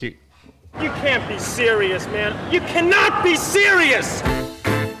You can't be serious, man. You cannot be serious!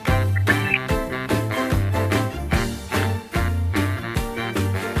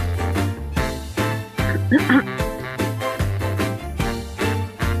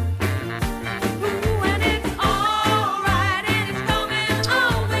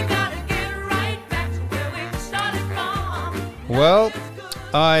 Well,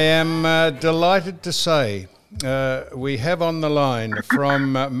 I am delighted to say we have on the line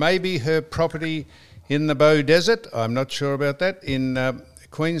from maybe her property in the Bow Desert, I'm not sure about that, in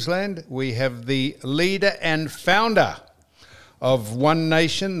Queensland, we have the leader and founder of One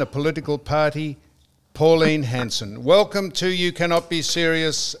Nation, the political party, Pauline Hanson. Welcome to You Cannot Be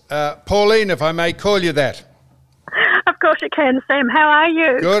Serious. Pauline, if I may call you that. Of course you can, Sam. How are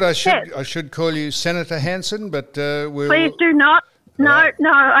you? Good. I should call you Senator Hanson, but we'll... Please do not. No,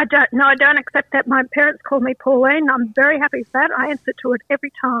 I don't. No, I don't accept that. My parents call me Pauline. I'm very happy for that. I answer to it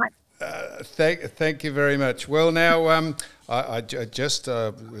every time. Thank you very much. Well, now,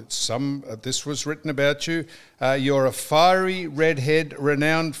 this was written about you. You're a fiery redhead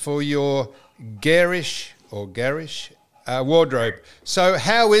renowned for your garish wardrobe. So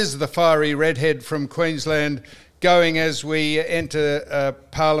how is the fiery redhead from Queensland going as we enter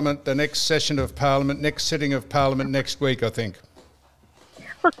Parliament, the next session of Parliament, next sitting of Parliament next week, I think?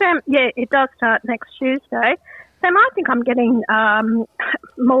 Well, Sam, yeah, it does start next Tuesday. Sam, I think I'm getting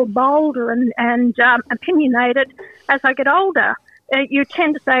more bolder and opinionated as I get older. You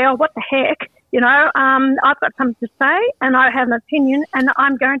tend to say, oh, what the heck? You know, I've got something to say and I have an opinion and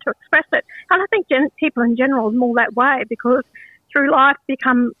I'm going to express it. And I think people in general are more that way because through life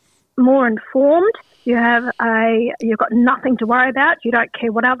become more informed. You've got nothing to worry about. You don't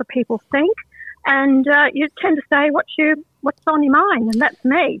care what other people think. And you tend to say what's on your mind, and that's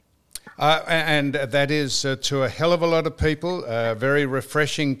me. And that is to a hell of a lot of people very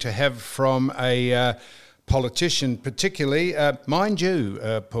refreshing to have from a politician, particularly, mind you,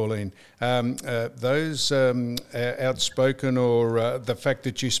 Pauline, those outspoken or the fact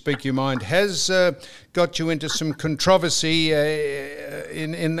that you speak your mind has got you into some controversy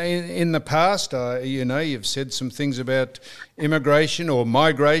in the past. You've said some things about immigration or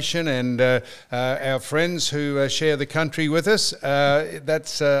migration and our friends who share the country with us.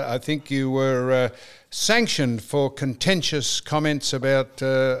 I think you were sanctioned for contentious comments about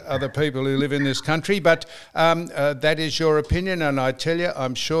other people who live in this country, but that is your opinion, and I tell you,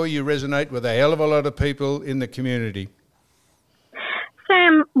 I'm sure you resonate with a hell of a lot of people in the community.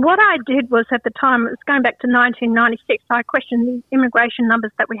 Sam, what I did was at the time, it was going back to 1996, I questioned the immigration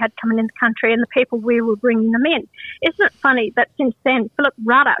numbers that we had coming in the country and the people we were bringing them in. Isn't it funny that since then Philip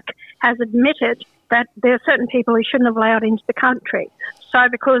Ruddock has admitted that there are certain people he shouldn't have allowed into the country? So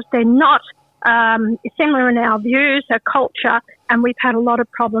because they're not similar in our views, our culture, and we've had a lot of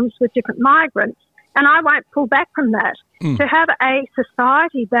problems with different migrants. And I won't pull back from that. To have a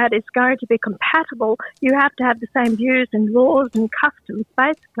society that is going to be compatible, you have to have the same views and laws and customs,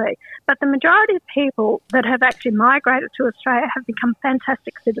 basically. But the majority of people that have actually migrated to Australia have become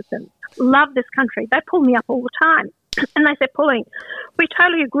fantastic citizens, love this country. They pull me up all the time. And they say, Pauline, we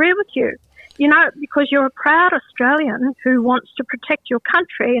totally agree with you. You know, because you're a proud Australian who wants to protect your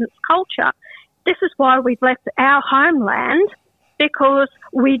country and its culture. This is why we've left our homeland, because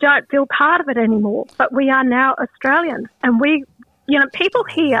we don't feel part of it anymore. But we are now Australians. And people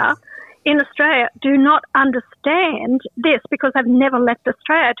here in Australia do not understand this because they've never left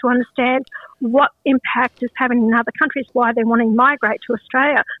Australia to understand what impact is having in other countries, why they're wanting to migrate to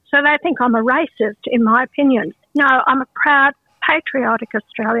Australia. So they think I'm a racist, in my opinion. No, I'm a proud, patriotic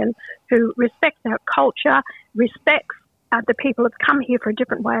Australian who respects our culture, respects the people who've come here for a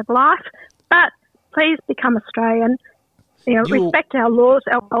different way of life. But please become Australian, respect our laws,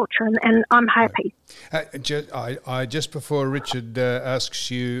 our culture, and I'm happy. Just before Richard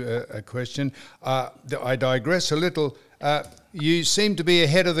asks you a question, I digress a little. You seem to be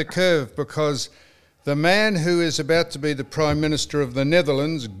ahead of the curve because the man who is about to be the Prime Minister of the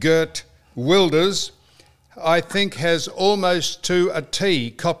Netherlands, Geert Wilders, I think has almost to a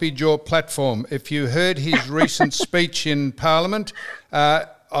T copied your platform. If you heard his recent speech in Parliament,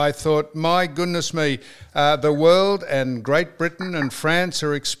 I thought, my goodness me, the world and Great Britain and France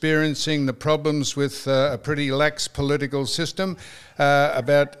are experiencing the problems with a pretty lax political system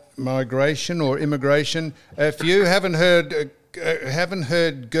about migration or immigration. If you haven't heard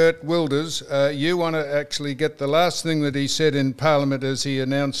Geert Wilders, you want to actually get the last thing that he said in Parliament as he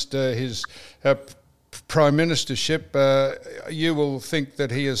announced his Prime Ministership, you will think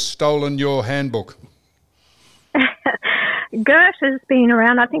that he has stolen your handbook. Geert has been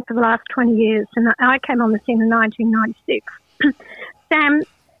around, I think, for the last 20 years, and I came on the scene in 1996. Sam,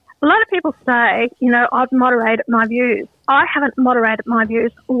 people say, I've moderated my views. I haven't moderated my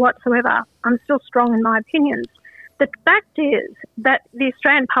views whatsoever. I'm still strong in my opinions. The fact is that the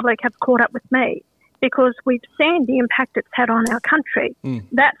Australian public have caught up with me because we've seen the impact it's had on our country.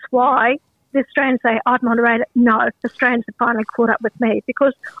 That's why the Australians say, I've moderated. No, Australians have finally caught up with me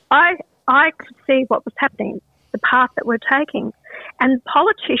because I could see what was happening, the path that we're taking. And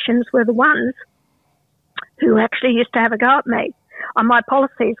politicians were the ones who actually used to have a go at me on my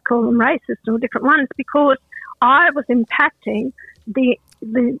policies, call them racist or different ones, because I was impacting the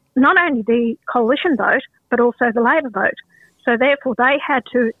not only the coalition vote, but also the Labor vote. So therefore they had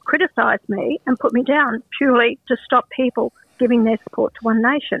to criticise me and put me down purely to stop people giving their support to One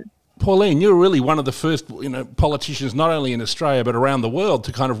Nation. Pauline, you're really one of the first, politicians, not only in Australia but around the world,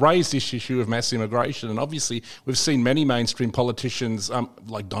 to kind of raise this issue of mass immigration. And obviously, we've seen many mainstream politicians,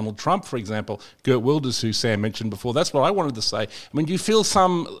 like Donald Trump, for example, Geert Wilders, who Sam mentioned before. That's what I wanted to say. I mean, do you feel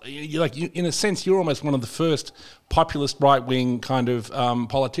in a sense, you're almost one of the first populist right-wing kind of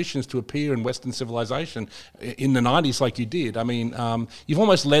politicians to appear in Western civilization in the 90s, like you did. I mean, you've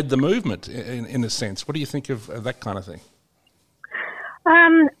almost led the movement in a sense. What do you think of that kind of thing?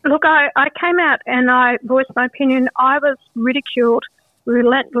 Look, I came out and I voiced my opinion. I was ridiculed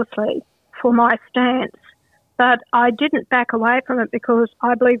relentlessly for my stance, but I didn't back away from it because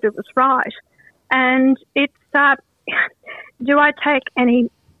I believed it was right. And it's, do I take any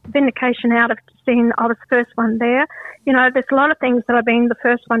vindication out of seeing I was the first one there? There's a lot of things that I've been the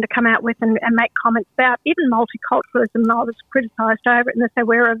first one to come out with and make comments about, even multiculturalism. I was criticised over it, and they say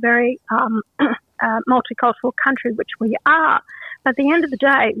we're a very multicultural country, which we are. But at the end of the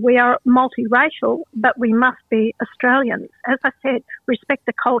day, we are multiracial, but we must be Australians. As I said, respect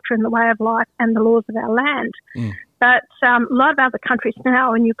the culture and the way of life and the laws of our land. But a lot of other countries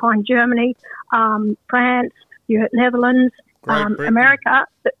now, and you find Germany, France, Netherlands, America,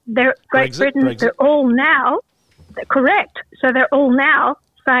 Great Britain, they're all now, correct. So they're all now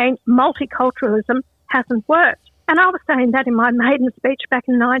saying multiculturalism hasn't worked. And I was saying that in my maiden speech back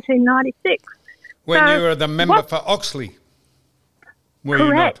in 1996. When you were the member for Oxley.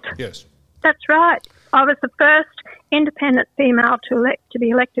 Correct. Yes. That's right. I was the first independent female to be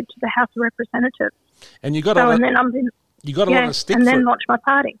elected to the House of Representatives. And you got a lot of stick and for then it. launched my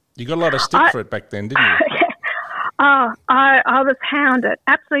party. You got a lot of stick for it back then, didn't you? I was hounded,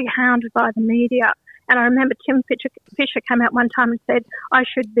 absolutely hounded by the media. And I remember Tim Fisher came out one time and said I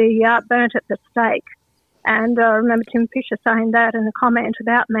should be burnt at the stake. And I remember Tim Fisher saying that in a comment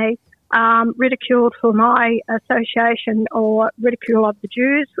about me. Ridiculed for my association or ridicule of the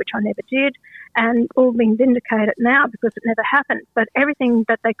Jews, which I never did, and all being vindicated now because it never happened. But everything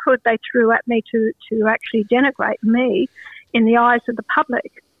that they could, they threw at me to actually denigrate me in the eyes of the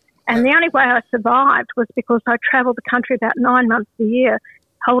public. And the only way I survived was because I travelled the country about 9 months a year,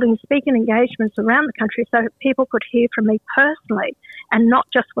 holding speaking engagements around the country so people could hear from me personally and not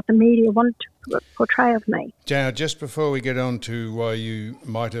just what the media wanted to portray of me. Now, just before we get on to why you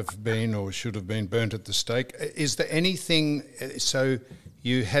might have been or should have been burnt at the stake, is there anything, so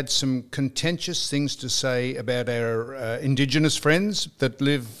you had some contentious things to say about our Indigenous friends that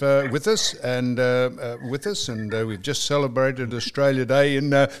live with us, and we've just celebrated Australia Day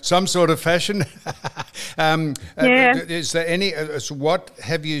in some sort of fashion. Is there any? What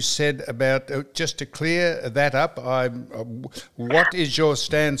have you said about? Just to clear that up, what is your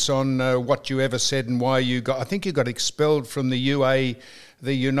stance on what you ever said and why you got? I think you got expelled from the UA.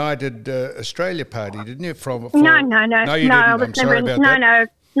 The United Australia Party, didn't you? No, you didn't. I was I'm sorry about that.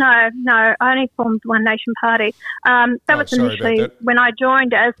 No. I only formed the One Nation Party. That was initially when I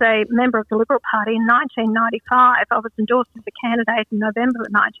joined as a member of the Liberal Party in 1995. I was endorsed as a candidate in November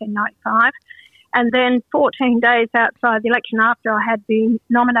of 1995. And then 14 days outside the election after I had been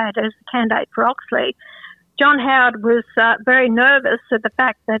nominated as a candidate for Oxley, John Howard was very nervous at the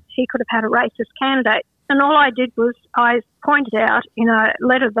fact that he could have had a racist candidate. And all I did was I pointed out in a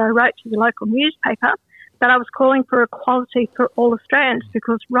letter that I wrote to the local newspaper that I was calling for equality for all Australians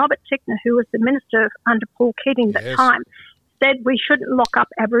because Robert Tickner, who was the minister under Paul Keating at the time, said we shouldn't lock up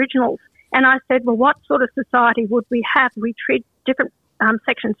Aboriginals. And I said, well, what sort of society would we have? We treat different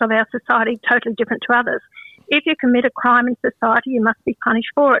sections of our society totally different to others. If you commit a crime in society, you must be punished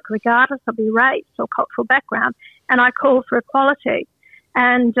for it, regardless of your race or cultural background. And I called for equality.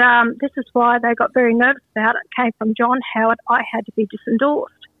 And this is why they got very nervous about it. It came from John Howard. I had to be disendorsed.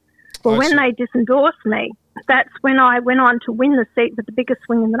 Well, when they disendorsed me, that's when I went on to win the seat with the biggest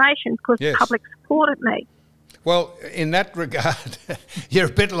swing in the nation because the public supported me. Well, in that regard, you're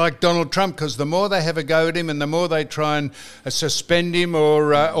a bit like Donald Trump, because the more they have a go at him and the more they try and suspend him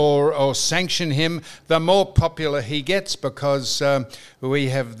or sanction him, the more popular he gets, because we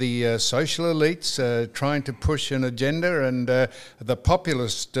have the social elites trying to push an agenda, and the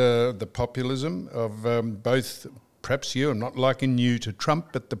populism of both. Perhaps you, I'm not liking you to Trump,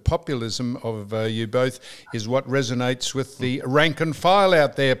 but the populism of you both is what resonates with the rank and file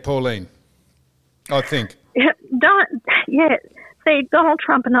out there, Pauline, I think. Yeah, see, Donald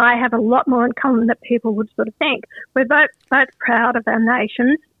Trump and I have a lot more in common than people would sort of think. We're both proud of our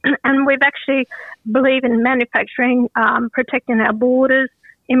nations, and we've actually believe in manufacturing, protecting our borders,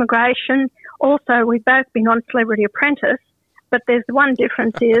 immigration. Also, we've both been on Celebrity Apprentice, but there's one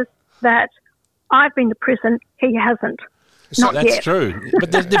difference is that I've been to prison, he hasn't. So that's true.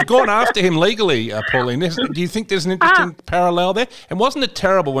 But they've gone after him legally, Pauline. Do you think there's an interesting parallel there? And wasn't it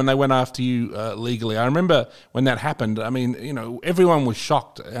terrible when they went after you legally? I remember when that happened. I mean, everyone was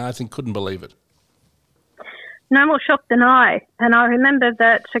shocked, and I think couldn't believe it. No more shocked than I. And I remember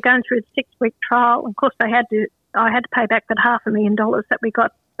that going through the 6-week trial, of course I had to pay back that $500,000 that we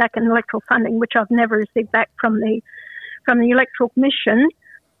got back in electoral funding, which I've never received back from the Electoral Commission.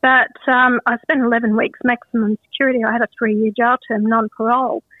 But I spent 11 weeks maximum security. I had a 3-year jail term,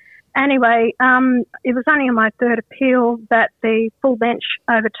 non-parole. Anyway, it was only on my third appeal that the full bench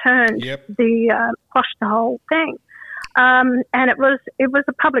overturned quashed the whole thing. And it was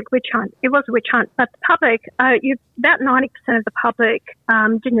a public witch hunt. It was a witch hunt, but the public, about 90% of the public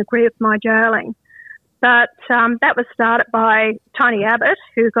didn't agree with my jailing. But that was started by Tony Abbott,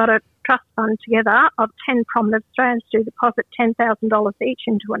 who got a trust fund together of 10 prominent Australians to deposit $10,000 each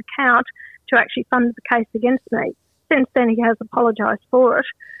into an account to actually fund the case against me. Since then, he has apologised for it.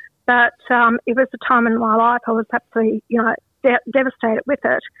 But it was a time in my life I was absolutely, devastated with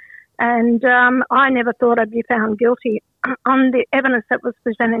it. And I never thought I'd be found guilty on the evidence that was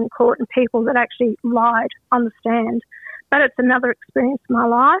presented in court and people that actually lied on the stand. But it's another experience in my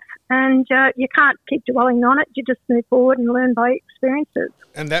life, and you can't keep dwelling on it. You just move forward and learn by experiences.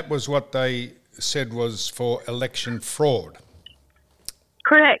 And that was what they said was for election fraud.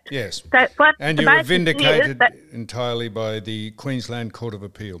 Correct. Yes. And you were vindicated entirely by the Queensland Court of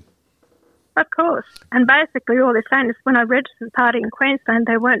Appeal. Of course. And basically all they're saying is when I registered the party in Queensland,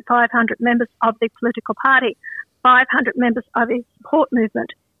 there weren't 500 members of the political party, 500 members of his support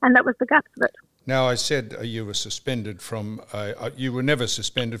movement, and that was the guts of it. Now, I said you were suspended from, you were never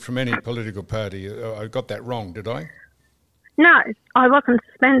suspended from any political party. I got that wrong, did I? No, I wasn't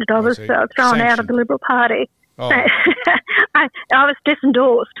suspended. I was thrown out of the Liberal Party. Oh. I was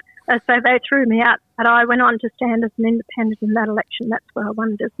disendorsed, so they threw me out. But I went on to stand as an independent in that election. That's where I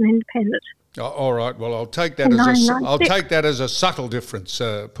won as an independent. Oh, all right. Well, I'll take that as a subtle difference,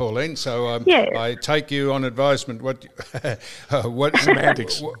 Pauline. So I take you on advisement. What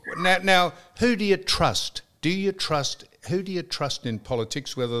semantics? Now, who do you trust? Who do you trust in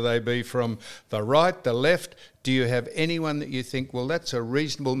politics, whether they be from the right, the left? Do you have anyone that you think, well, that's a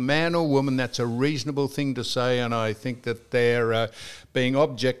reasonable man or woman, that's a reasonable thing to say, and I think that they're being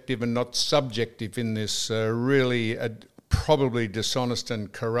objective and not subjective in this really probably dishonest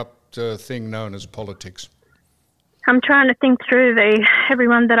and corrupt thing known as politics? I'm trying to think through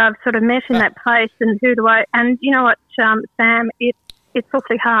everyone that I've sort of met in that place, and who do I... And you know what, Sam, it's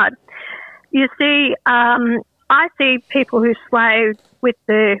awfully hard. You see, I see people who sway with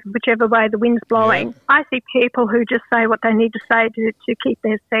whichever way the wind's blowing. Yeah. I see people who just say what they need to say to keep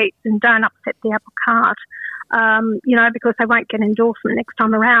their seats and don't upset the apple cart, because they won't get endorsement next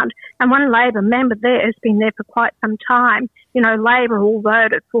time around. And one Labor member there has been there for quite some time. Labor all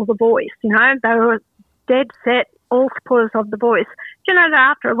voted for the Voice. They were dead set, all supporters of the Voice. Do you know that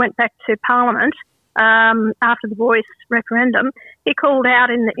after I went back to Parliament, after the Voice referendum, he called out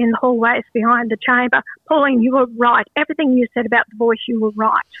in the hallways behind the chamber, Pauline, you were right. Everything you said about the Voice, you were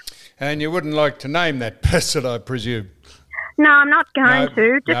right. And you wouldn't like to name that person, I presume? No, I'm not going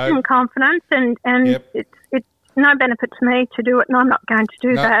to, just in confidence, and yep. It's no benefit to me to do it, and I'm not going to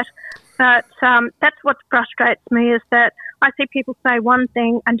do that. But that's what frustrates me, is that I see people say one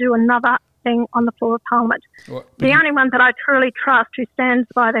thing and do another thing on the floor of Parliament. The only one that I truly trust who stands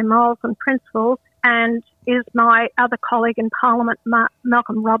by their morals and principles and is my other colleague in Parliament,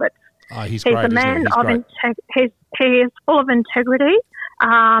 Malcolm Roberts. He's great, a man of he is full of integrity,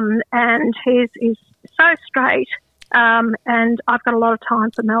 and he's so straight, and I've got a lot of time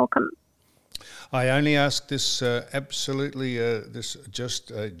for Malcolm. I only ask this absolutely, this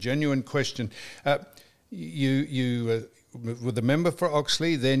just a genuine question. You were the member for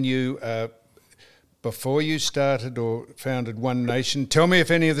Oxley, then you before you started or founded One Nation, tell me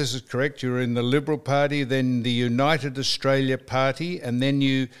if any of this is correct, you were in the Liberal Party, then the United Australia Party, and then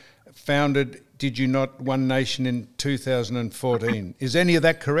you founded, did you not, One Nation in 2014. Is any of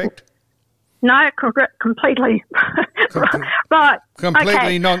that correct? No, completely. Right.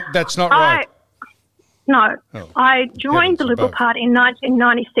 Completely okay. That's not right. No. Oh, I joined the Liberal Party in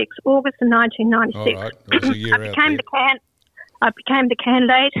 1996, August of 1996. All right. That was a year I became the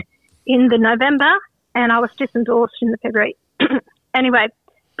candidate in the November, and I was disendorsed in the February. Anyway,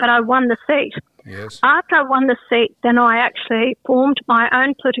 but I won the seat. Yes. After I won the seat, then I actually formed my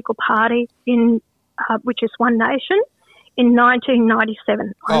own political party, which is One Nation, in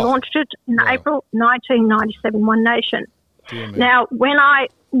 1997. I launched it in April 1997, One Nation. Now, when I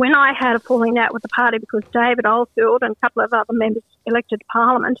had a falling out with the party because David Oldfield and a couple of other members elected to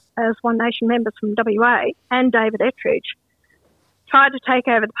Parliament as One Nation members from WA and David Ettridge tried to take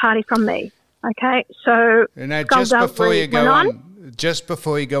over the party from me. Okay, so just before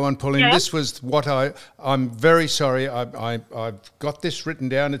you go on, Pauline, this was what I'm very sorry. I've got this written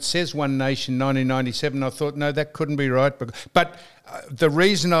down. It says One Nation 1997. I thought, no, that couldn't be right. But the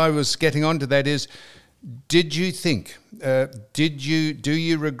reason I was getting onto that is, did you think, do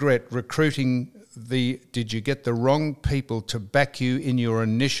you regret recruiting did you get the wrong people to back you in your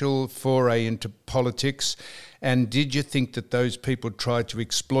initial foray into politics? And did you think that those people tried to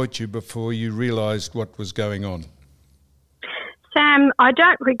exploit you before you realised what was going on? Sam, I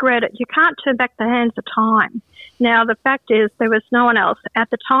don't regret it. You can't turn back the hands of time. Now, the fact is there was no one else. At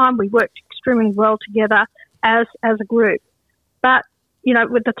the time, we worked extremely well together as a group. But, you know,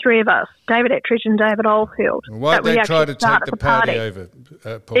 with the three of us, David Ettridge and David Oldfield. Why did they try to take the party over,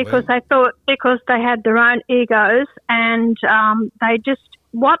 Pauline? Because they had their own egos and they just,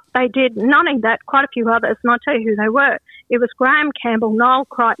 what they did, not only that, quite a few others, and I'll tell you who they were. It was Graham Campbell, Noel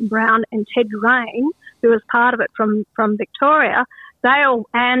Crichton-Brown and Ted Rain, who was part of it from Victoria. They all,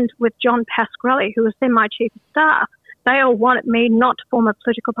 and with John Pasquarelli, who was then my chief of staff, they all wanted me not to form a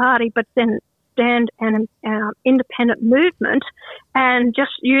political party, but then stand an independent movement and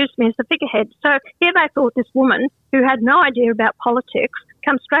just used me as a figurehead. So here they thought this woman, who had no idea about politics,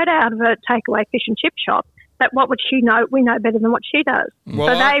 come straight out of a takeaway fish and chip shop, that what would she know? We know better than what she does. Well,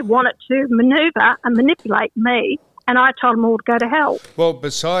 so they wanted to manoeuvre and manipulate me, and I told them all to go to hell. Well,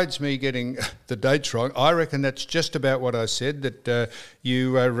 besides me getting the dates wrong, I reckon that's just about what I said, that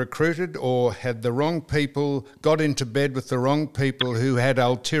you recruited or had the wrong people, got into bed with the wrong people who had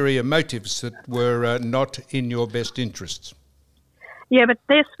ulterior motives that were not in your best interests. Yeah, but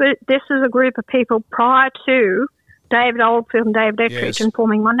this is a group of people prior to David Oldfield and David Ettridge and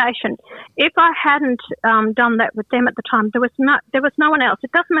forming One Nation. If I hadn't done that with them at the time, there was no one else.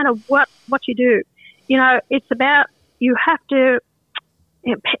 It doesn't matter what you do. You know, it's about you have to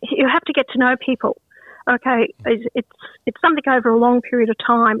get to know people. Okay, it's something over a long period of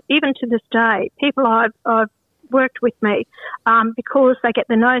time. Even to this day, people I've worked with me because they get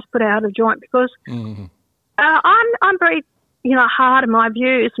their nose put out of joint because I'm very hard in my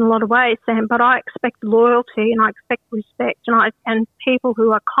views in a lot of ways, Sam, but I expect loyalty and I expect respect and people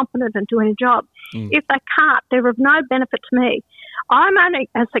who are competent and doing a job. If they can't, they're of no benefit to me. I'm only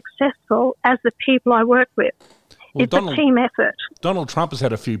as successful as the people I work with. Well, it's a team effort. Donald Trump has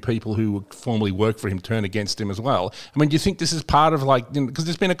had a few people who formerly worked for him turn against him as well. I mean, do you think this is part of because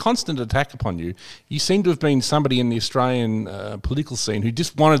there's been a constant attack upon you. You seem to have been somebody in the Australian political scene who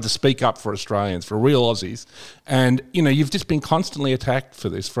just wanted to speak up for Australians, for real Aussies. And, you've just been constantly attacked for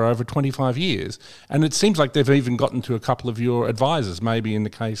this for over 25 years. And it seems like they've even gotten to a couple of your advisors, maybe in the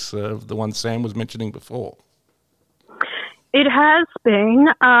case of the one Sam was mentioning before. It has been,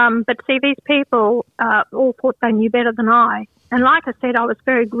 but see, these people all thought they knew better than I. And like I said, I was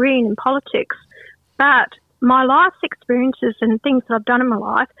very green in politics. But my life's experiences and things that I've done in my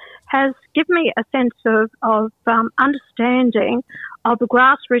life has given me a sense of understanding of the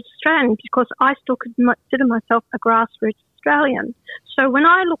grassroots Australian, because I still consider myself a grassroots Australian. So when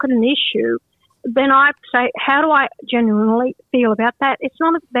I look at an issue, then I say, how do I genuinely feel about that? It's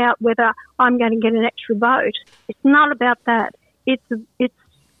not about whether I'm going to get an extra vote. It's not about that. It's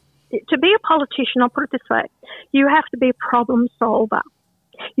to be a politician, I'll put it this way, you have to be a problem solver.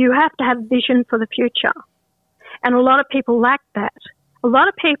 You have to have vision for the future. And a lot of people lack that. A lot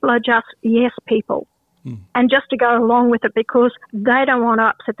of people are just yes people and just to go along with it because they don't want to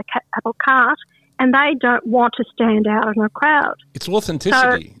upset the apple cart and they don't want to stand out in a crowd. It's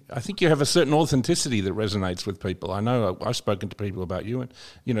authenticity. So, I think you have a certain authenticity that resonates with people. I know I've spoken to people about you and,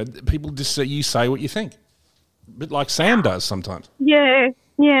 people just say, you say what you think. A bit like Sam does sometimes. Yeah.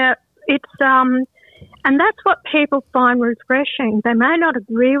 It's, And that's what people find refreshing. They may not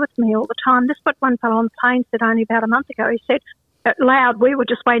agree with me all the time. This is what one fellow on the plane said only about a month ago. He said out loud, we were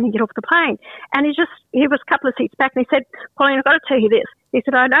just waiting to get off the plane. And he was a couple of seats back and he said, Pauline, I've got to tell you this. He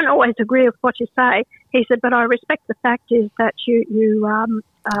said, I don't always agree with what you say. He said, but I respect the fact is that you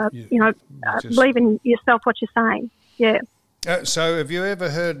believe in yourself, what you're saying. Yeah. So have you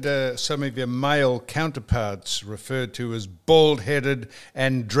ever heard some of your male counterparts referred to as bald-headed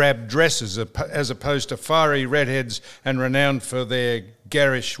and drab dresses as opposed to fiery redheads and renowned for their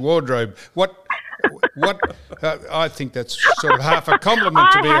garish wardrobe? What I think that's sort of half a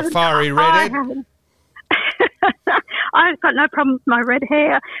compliment to be a fiery redhead. I've got no problem with my red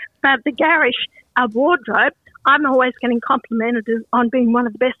hair, but the garish wardrobe, I'm always getting complimented on being one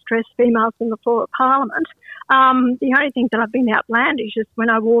of the best dressed females in the floor of Parliament. The only thing that I've been outlandish is when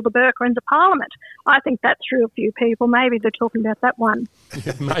I wore the burqa into Parliament. I think that threw a few people. Maybe they're talking about that one.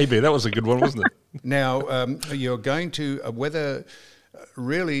 Yeah, maybe. That was a good one, wasn't it? Now, you're going to, whether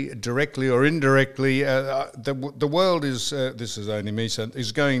really directly or indirectly, the world is, this is only me saying,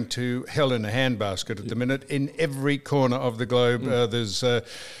 is going to hell in a handbasket at the minute. In every corner of the globe, there's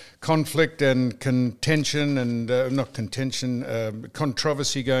conflict and contention and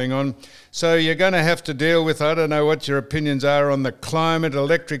controversy going on. So you're going to have to deal with, I don't know what your opinions are on the climate,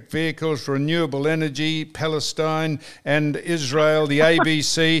 electric vehicles, renewable energy, Palestine and Israel, the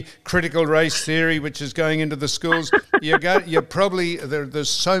ABC, critical race theory, which is going into the schools. You're probably,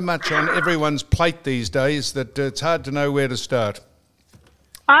 there's so much on everyone's plate these days that it's hard to know where to start.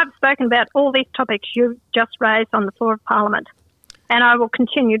 I've spoken about all these topics you've just raised on the floor of Parliament, and I will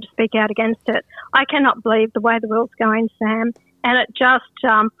continue to speak out against it. I cannot believe the way the world's going, Sam, and it just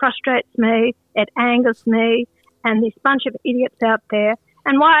frustrates me, it angers me, and this bunch of idiots out there.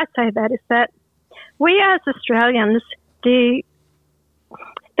 And why I say that is that we as Australians, the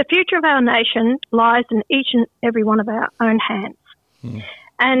future of our nation lies in each and every one of our own hands.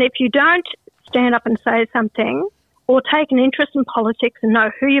 And if you don't stand up and say something or take an interest in politics and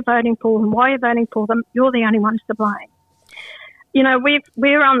know who you're voting for and why you're voting for them, you're the only ones to blame. You know,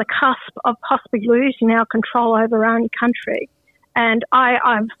 we're on the cusp of possibly losing our control over our own country. And I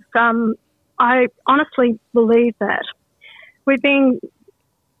honestly believe that. We've been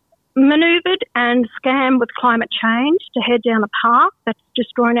manoeuvred and scammed with climate change to head down a path that's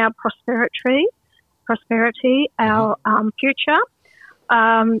destroying our prosperity, our future,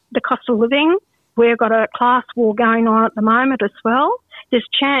 the cost of living. We've got a class war going on at the moment as well. There's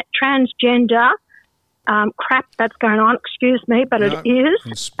transgender crap that's going on, excuse me, but it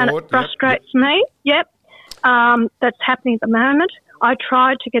is, sport, and it frustrates me. That's happening at the moment. I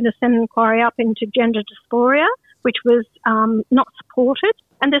tried to get a Senate inquiry up into gender dysphoria, which was not supported,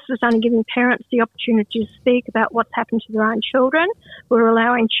 and this was only giving parents the opportunity to speak about what's happened to their own children. We're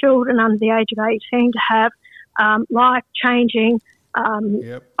allowing children under the age of 18 to have life-changing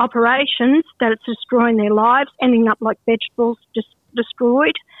operations that it's destroying their lives, ending up like vegetables, just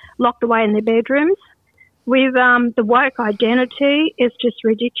destroyed, locked away in their bedrooms. With the woke identity is just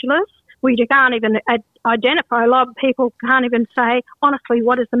ridiculous. We can't even identify. A lot of people can't even say, honestly,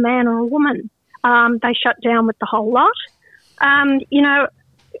 what is a man or a woman? They shut down with the whole lot.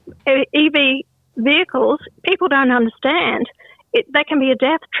 EV vehicles, people don't understand. They can be a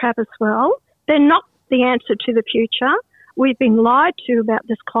death trap as well. They're not the answer to the future. We've been lied to about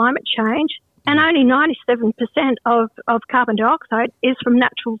this climate change, and only 97% of carbon dioxide is from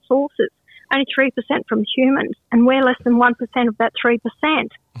natural sources. Only 3% from humans, and we're less than 1% of that 3%.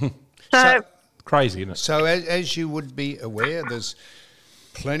 So crazy, isn't it? So as you would be aware, there's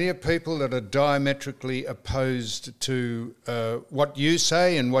plenty of people that are diametrically opposed to what you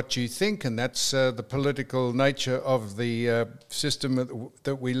say and what you think, and that's the political nature of the system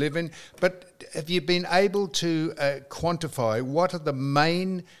that we live in. But have you been able to quantify what are the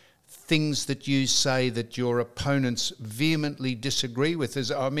main things that you say that your opponents vehemently disagree with?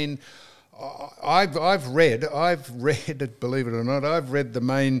 I've read it, believe it or not, I've read the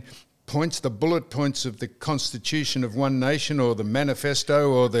main points, the bullet points of the Constitution of One Nation or the Manifesto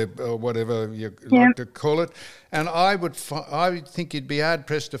or whatever you like to call it, and I would think you'd be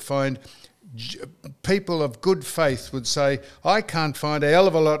hard-pressed to find people of good faith would say, I can't find a hell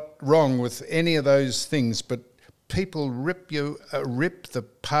of a lot wrong with any of those things, but people rip the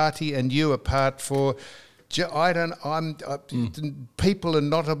party and you apart for... People are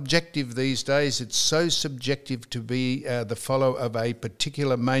not objective these days. It's so subjective to be the follower of a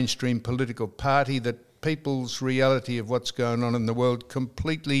particular mainstream political party that people's reality of what's going on in the world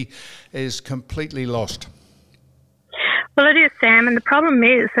is completely lost. Well, it is, Sam, and the problem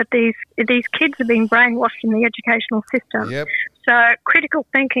is that these kids are being brainwashed in the educational system. Yep. So critical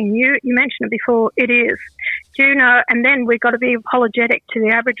thinking, you mentioned it before, it is. Do you know, and then we've got to be apologetic to the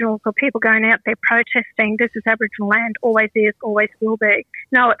Aboriginals or people going out there protesting, this is Aboriginal land, always is, always will be.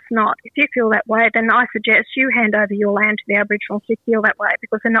 No, it's not. If you feel that way, then I suggest you hand over your land to the Aboriginals who feel that way,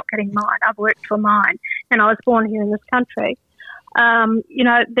 because they're not getting mine. I've worked for mine, and I was born here in this country.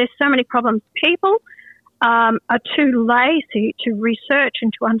 There's so many problems. People are too lazy to research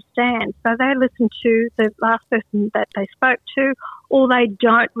and to understand. So they listen to the last person that they spoke to, or they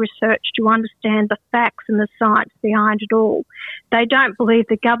don't research to understand the facts and the science behind it all. They don't believe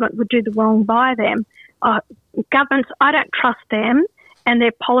the government would do the wrong by them. Governments, I don't trust them and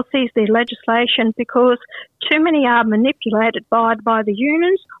their policies, their legislation, because too many are manipulated by the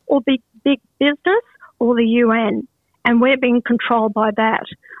unions or big business or the UN, and we're being controlled by that.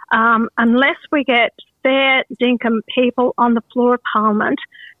 Unless we get fair dinkum people on the floor of Parliament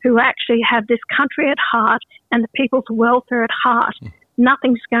who actually have this country at heart and the people's welfare at heart,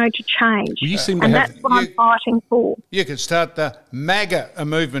 nothing's going to change. That's what I'm fighting for. You could start the MAGA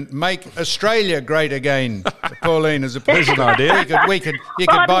movement, Make Australia Great Again, Pauline, as a pleasant idea. You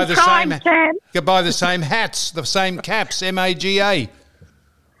could buy the same hats, the same caps, MAGA.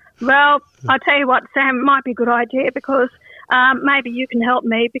 Well, I tell you what, Sam, it might be a good idea, because maybe you can help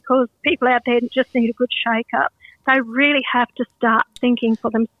me, because people out there just need a good shake-up. They really have to start thinking for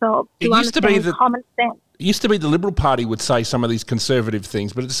themselves to understand common sense. It used to be the Liberal Party would say some of these conservative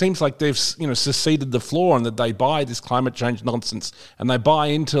things, but it seems like they've seceded the floor, and that they buy this climate change nonsense, and they buy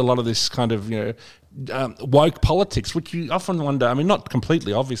into a lot of this kind of woke politics, which you often wonder. I mean, not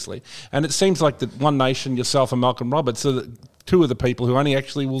completely, obviously. And it seems like that One Nation, yourself and Malcolm Roberts, are two of the people who only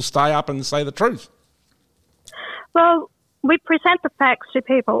actually will stay up and say the truth. Well, we present the facts to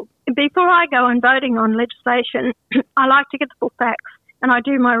people. Before I go on voting on legislation, I like to get the full facts, and I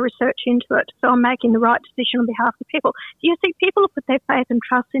do my research into it, so I'm making the right decision on behalf of the people. You see, people have put their faith and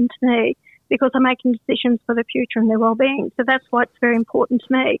trust into me because I'm making decisions for their future and their well-being, so that's why it's very important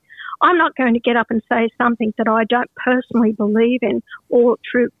to me. I'm not going to get up and say something that I don't personally believe in or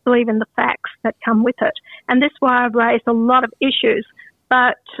believe in the facts that come with it, and this is why I've raised a lot of issues.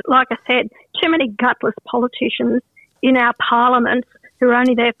 But like I said, too many gutless politicians in our parliaments who are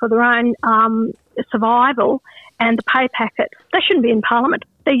only there for their own survival and the pay packets. They shouldn't be in Parliament.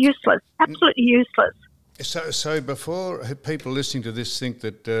 They're useless, absolutely useless. So before people listening to this think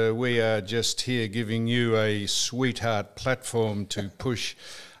that we are just here giving you a sweetheart platform to push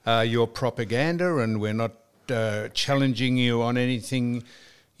your propaganda, and we're not challenging you on anything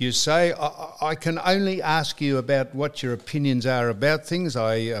you say, I can only ask you about what your opinions are about things.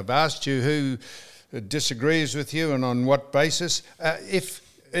 I have asked you who disagrees with you and on what basis. If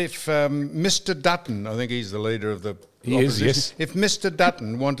Mr. Dutton, I think he's the leader of the opposition, yes. If Mr.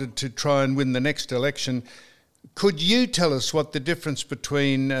 Dutton wanted to try and win the next election, could you tell us what the difference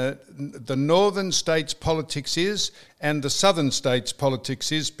between the northern states' politics is and the southern states'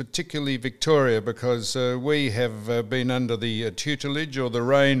 politics is, particularly Victoria, because we have been under the tutelage or the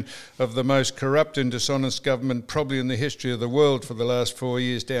reign of the most corrupt and dishonest government probably in the history of the world for the last 4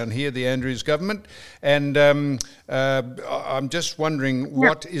 years down here, the Andrews government. And I'm just wondering,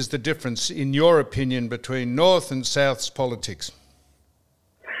 what is the difference, in your opinion, between North and South's politics?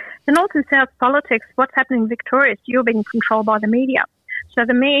 The North and South politics, what's happening in Victoria is you're being controlled by the media. So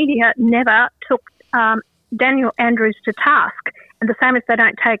the media never took Daniel Andrews to task, and the same as they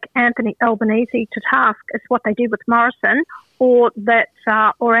don't take Anthony Albanese to task as what they did with Morrison or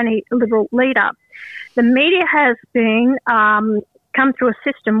any Liberal leader. The media has been come through a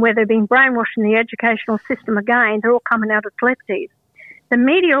system where they're being brainwashed in the educational system again. They're all coming out as lefties. The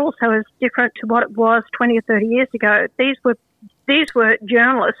media also is different to what it was 20 or 30 years ago. These were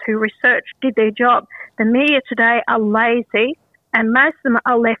journalists who researched, did their job. The media today are lazy, and most of them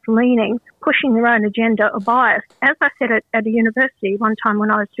are left-leaning, pushing their own agenda or bias. As I said at a university one time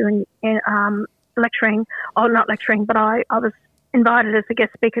when I was doing lecturing, or not lecturing, but I was invited as a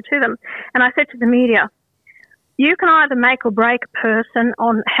guest speaker to them, and I said to the media, you can either make or break a person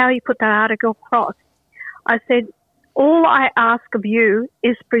on how you put that article across. I said, all I ask of you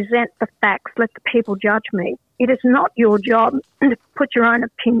is present the facts, let the people judge me. It is not your job to put your own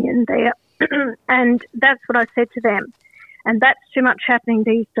opinion there. And that's what I said to them. And that's too much happening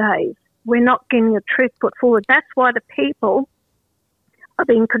these days. We're not getting the truth put forward. That's why the people are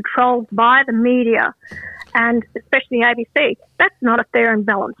being controlled by the media, and especially ABC. That's not a fair and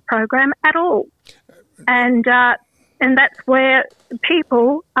balanced program at all. And that's where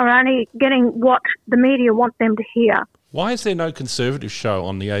people are only getting what the media want them to hear. Why is there no Conservative show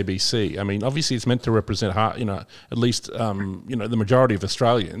on the ABC? I mean, obviously it's meant to represent, at least, the majority of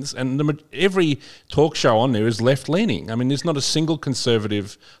Australians, and every talk show on there is left-leaning. I mean, there's not a single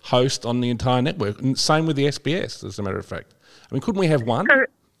Conservative host on the entire network, and same with the SBS, as a matter of fact. I mean, couldn't we have one?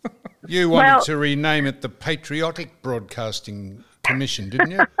 You wanted to rename it the Patriotic Broadcasting Commission,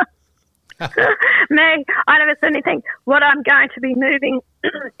 didn't you? Me, I never said anything. What I'm going to be moving,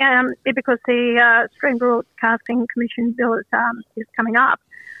 because the Stream Broadcasting Commission bill is coming up,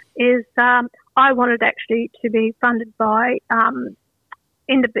 is I wanted actually to be funded by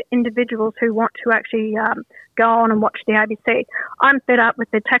individuals who want to actually go on and watch the ABC. I'm fed up with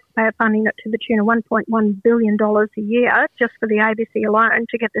the taxpayer funding it to the tune of $1.1 billion a year just for the ABC alone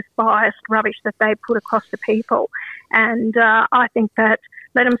to get this biased rubbish that they put across the people. And I think that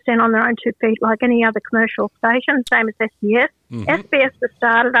let them stand on their own 2 feet like any other commercial station, same as SBS. Mm-hmm. SBS was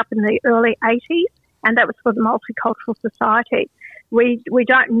started up in the early 80s, and that was for the Multicultural Society. We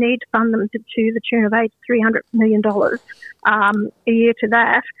don't need to fund them to the tune of $300 million a year to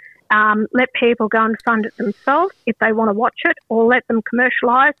that. Let people go and fund it themselves if they want to watch it, or let them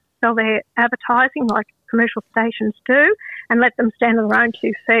commercialise, sell their advertising like commercial stations do, and let them stand on their own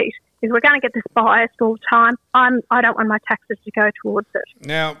 2 feet. If we're going to get this biased all the time, I don't want my taxes to go towards it.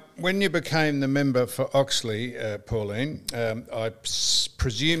 Now, when you became the member for Oxley, Pauline, I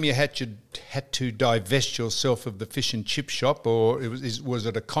presume you had to divest yourself of the fish and chip shop, or was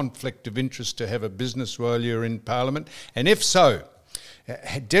it a conflict of interest to have a business while you were in Parliament? And if so,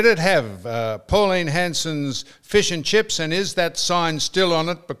 did it have Pauline Hanson's fish and chips, and is that sign still on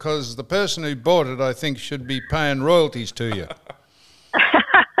it? Because the person who bought it, I think, should be paying royalties to you.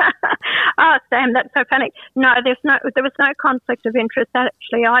 Oh, Sam, that's so funny. No, there was no conflict of interest.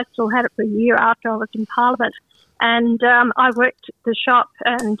 Actually, I still had it for a year after I was in Parliament. And I worked the shop,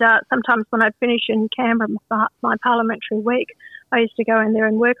 and sometimes when I'd finish in Canberra my parliamentary week, I used to go in there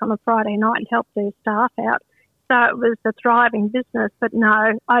and work on a Friday night and help their staff out. So it was a thriving business, but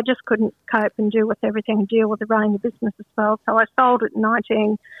no, I just couldn't cope and deal with everything and deal with the running the business as well. So I sold it in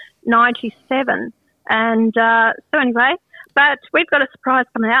 1997. And so anyway... But we've got a surprise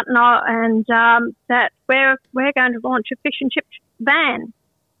coming out, and that we're going to launch a fish and chip van.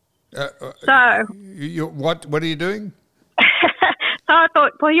 What are you doing? So I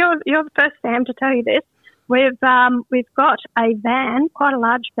thought, well, you're the first, Sam, to tell you this. We've got a van, quite a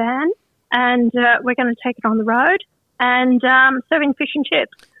large van, and we're going to take it on the road and serving fish and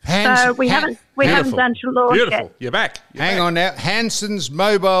chips. We haven't done to launch yet. Beautiful, you're back. Hang on now, Hanson's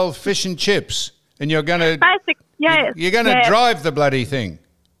Mobile Fish and Chips, and you're going to Yes. You're going to drive the bloody thing.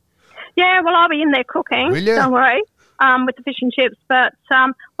 Yeah, well, I'll be in there cooking. Will you? Don't worry, with the fish and chips. But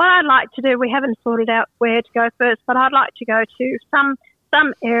what I'd like to do, we haven't sorted out where to go first, but I'd like to go to some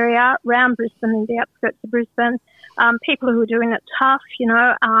area around Brisbane and the outskirts of Brisbane, people who are doing it tough,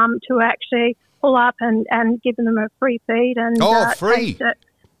 to actually pull up and give them a free feed. And free? Taste it.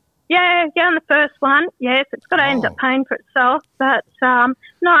 Yeah, on the first one, yes, it's got to end up paying for itself. But to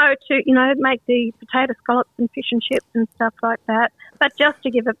make the potato scallops and fish and chips and stuff like that. But just to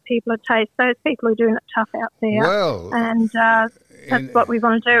give people a taste, those people who are doing it tough out there. Well, and that's what we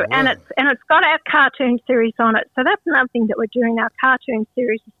want to do. Well, and it's got our cartoon series on it. So that's another thing that we're doing. Our cartoon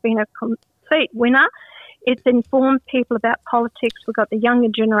series has been a complete winner. It's informed people about politics. We've got the younger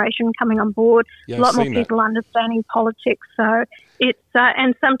generation coming on board. Yeah, a lot more people understanding politics. So it's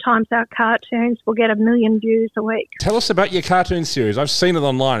and sometimes our cartoons will get 1 million views a week. Tell us about your cartoon series. I've seen it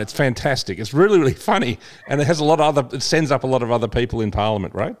online. It's fantastic. It's really, really funny, and it has it sends up a lot of other people in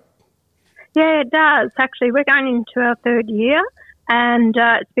Parliament, right? Yeah, it does. Actually, we're going into our 3rd year, and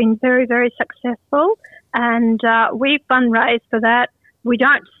it's been very, very successful. And we fundraise for that. We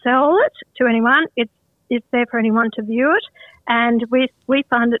don't sell it to anyone. It's there for anyone to view it, and we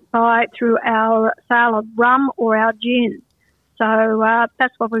fund it through our sale of rum or our gin. So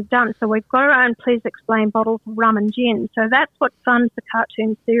that's what we've done. So we've got our own Please Explain bottles of rum and gin. So that's what funds the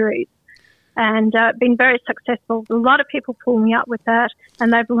cartoon series, and been very successful. A lot of people pull me up with that,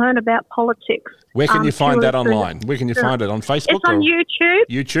 and they've learned about politics. Where can you find that online? Where can you find it? On Facebook? It's on YouTube.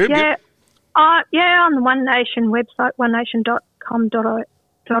 YouTube? Yeah. Yep. On the One Nation website, onenation.com.org,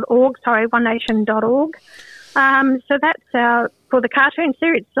 onenation.org. So that's for the cartoon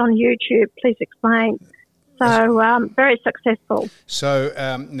series. It's on YouTube, Please Explain. So very successful. So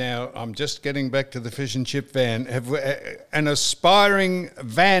now I'm just getting back to the fish and chip van. Have we, an aspiring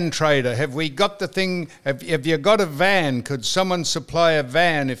van trader, have we got the thing? Have you got a van? Could someone supply a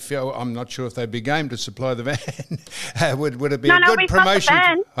van? I'm not sure if they'd be game to supply the van. Would it be a good promotion?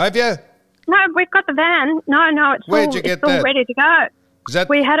 Got the van. Have you? No, we've got the van. No, it's Where'd you get all that? ready to go. Is that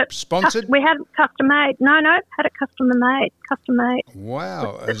we had it sponsored? We had it custom made. No, had it custom made.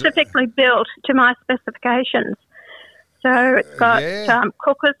 Wow. Specifically built to my specifications. So it's got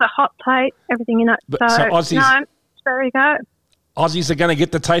cookers, a hot plate, everything in it. So Aussies, there you go. Aussies are going to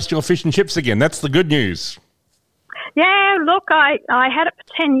get to taste your fish and chips again. That's the good news. Yeah, look, I had it for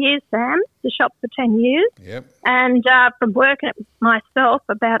 10 years, Sam, the shop for 10 years. Yep. And from working it myself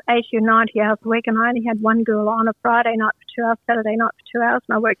about 80 or 90 hours a week, and I only had one girl on a Friday night for 2 hours, Saturday night for 2 hours,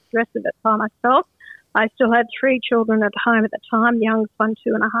 and I worked the rest of it by myself. I still had 3 children at home at the time, the youngest one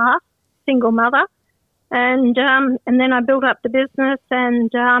 2.5, single mother. And then I built up the business,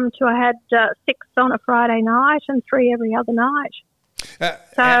 and so I had 6 on a Friday night and 3 every other night.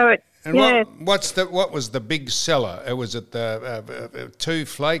 What was the big seller? Was it the 2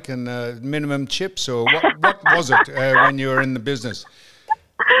 flake and minimum chips, or what was it when you were in the business?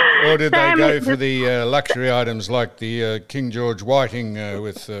 Or did they go for the luxury items like the King George whiting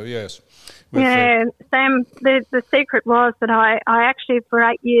with yes? Sam, the secret was that I actually, for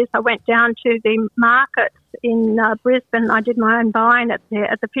 8 years, I went down to the markets in Brisbane. I did my own buying at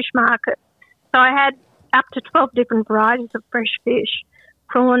the fish market. So I had up to 12 different varieties of fresh fish,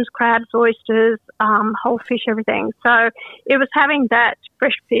 prawns, crabs, oysters, whole fish, everything. So it was having that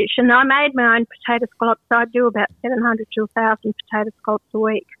fresh fish. And I made my own potato scallops, so I do about 700 to 1,000 potato scallops a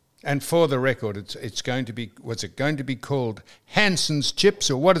week. And for the record, it's going to be, what's it going to be called? Hanson's chips,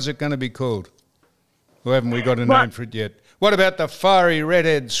 or what is it going to be called? Or haven't we got a name for it yet? What about the fiery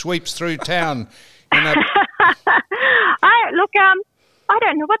redhead sweeps through town? I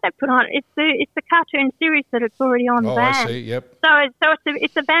don't know what they put on. It's the cartoon series that it's already on the van. I see. Yep. So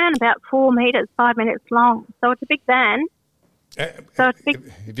it's a van about 4 metres, 5 minutes long. So it's a big van. Have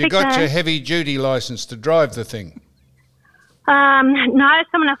you got your heavy duty licence to drive the thing? No,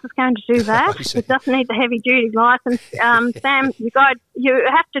 someone else is going to do that. It doesn't need the heavy-duty licence. Sam, you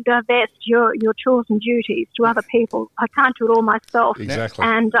have to divest your chores and duties to other people. I can't do it all myself. Exactly.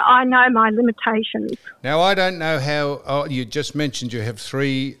 And I know my limitations. Now, I don't know how... you just mentioned you have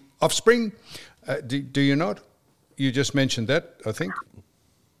 3 offspring. Do you not? You just mentioned that, I think.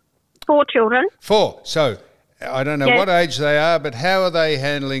 4 children. 4. So, I don't know what age they are, but how are they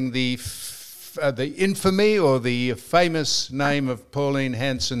handling the infamy or the famous name of Pauline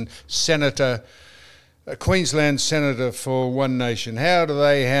Hanson, Senator, Queensland Senator for One Nation? How do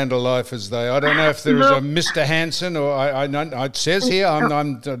they handle life as they... I don't know if there is a Mr. Hanson, or it says here, I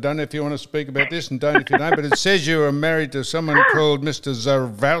don't know if you want to speak about this, and don't if you don't, but it says you are married to someone called Mr.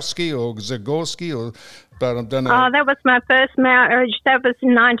 Zagorski, but I don't know. Oh, that was my first marriage. That was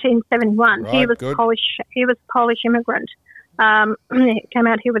in 1971. Right, he was good. Polish. He was Polish immigrant. He came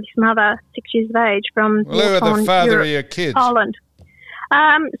out here with his mother, 6 years of age, from who are the father of your kids? Poland.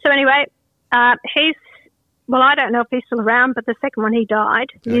 So anyway, I don't know if he's still around, but the second one, he died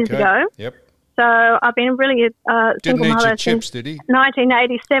years ago. Yep. So I've been really a single mother since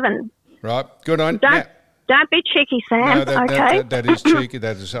 1987. Right, good on. Don't be cheeky, Sam. No, that is cheeky.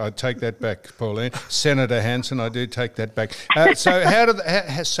 I take that back, Pauline. Senator Hanson, I do take that back. So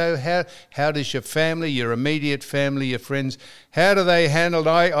how does your family, your immediate family, your friends, how do they handle?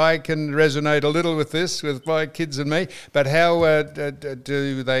 I can resonate a little with this, with my kids and me. But how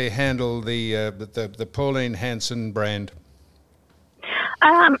do they handle the Pauline Hanson brand?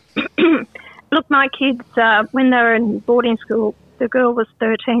 Look, my kids, when they were in boarding school, the girl was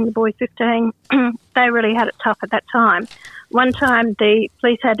 13, the boy 15. They really had it tough at that time. One time the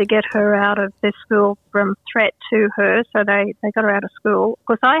police had to get her out of the school from threat to her, so they got her out of school. Of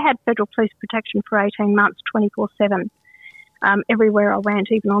course, I had federal police protection for 18 months, 24/7, everywhere I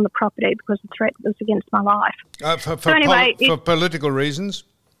went, even on the property, because the threat was against my life. For political reasons?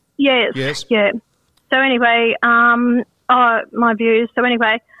 Yes. Yeah. So anyway, my views. So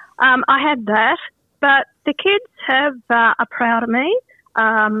anyway, I had that. But the kids are proud of me.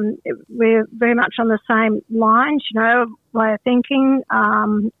 We're very much on the same lines, way of thinking.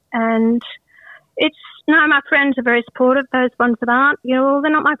 And my friends are very supportive. Those ones that aren't,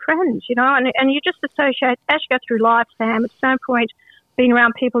 they're not my friends, And you just associate, as you go through life, Sam, it's no point being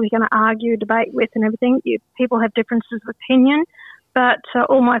around people you're going to argue, debate with and everything. People have differences of opinion. But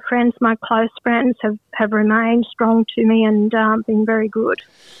all my friends, my close friends, have remained strong to me and been very good.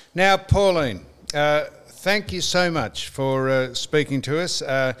 Now, Pauline... thank you so much for speaking to us.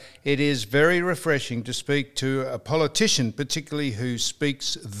 It is very refreshing to speak to a politician, particularly who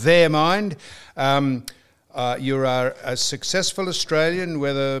speaks their mind. You are a successful Australian,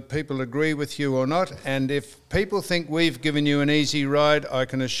 whether people agree with you or not. And if people think we've given you an easy ride, I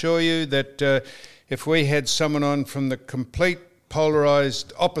can assure you that if we had someone on from the complete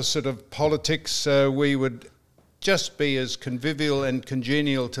polarised opposite of politics, we would just be as convivial and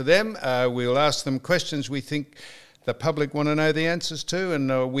congenial to them. We'll ask them questions we think the public want to know the answers to,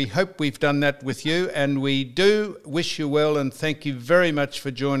 and we hope we've done that with you. And we do wish you well, and thank you very much for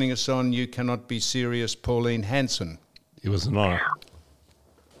joining us on You Cannot Be Serious, Pauline Hanson. It was an honour.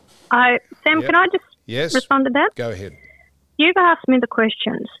 Sam, can I just respond to that? Go ahead. You've asked me the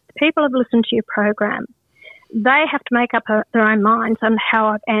questions. People have listened to your program. They have to make up their own minds on how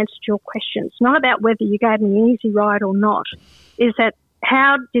I've answered your questions. Not about whether you gave me an easy ride or not. Is that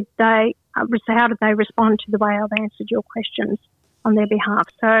how did they respond to the way I've answered your questions on their behalf?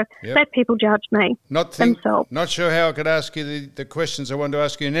 So let people judge me themselves. Not sure how I could ask you the questions I want to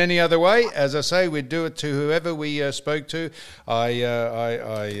ask you in any other way. As I say, we'd do it to whoever we spoke to. I'm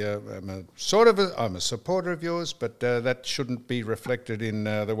a supporter of yours, but that shouldn't be reflected in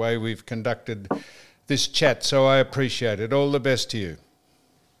the way we've conducted this chat. So I appreciate it. All the best to you.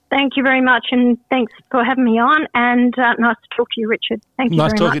 Thank you very much, and thanks for having me on, and nice to talk to you, Richard. Thank you very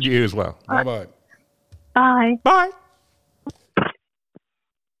much. Nice talking to you as well. Bye-bye. Bye. Bye.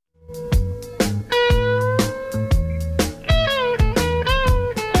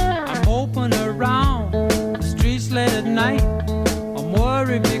 I'm moping around the streets late at night. I'm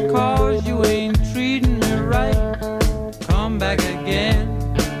worried because you ain't